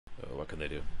can they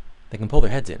do? They can pull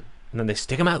their heads in, and then they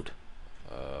stick them out.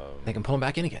 Um, They can pull them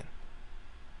back in again.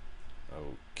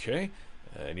 okay.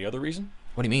 Any other reason?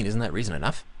 What do you mean? Isn't that reason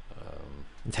enough?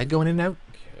 Its head going in and out?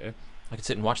 Okay. I could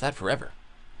sit and watch that forever.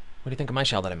 What do you think of my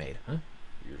shell that I made, huh?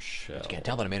 Your shell. You can't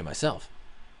tell that I made it myself.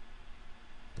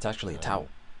 It's actually a towel.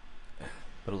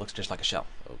 But it looks just like a shell.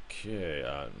 Okay,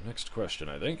 next question,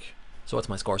 I think. So what's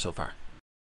my score so far?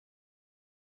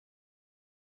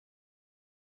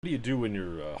 What do you do when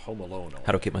you're home alone?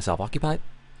 How to keep myself occupied?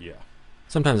 Yeah.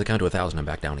 Sometimes I count to 1,000 and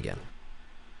back down again.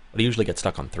 But I usually get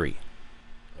stuck on 3.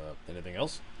 Anything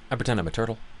else? I pretend I'm a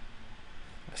turtle.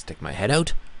 I stick my head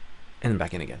out, and then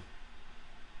back in again.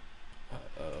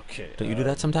 Okay. Don't you do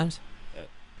that sometimes? uh,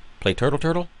 Play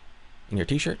turtle in your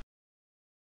t-shirt?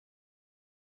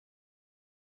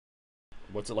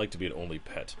 What's it like to be an only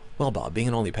pet? Well, Bob, being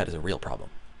an only pet is a real problem.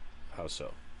 How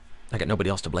so? I got nobody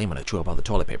else to blame when I chew up all the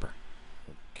toilet paper.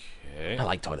 Okay. I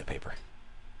like toilet paper.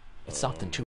 It's soft and chewy.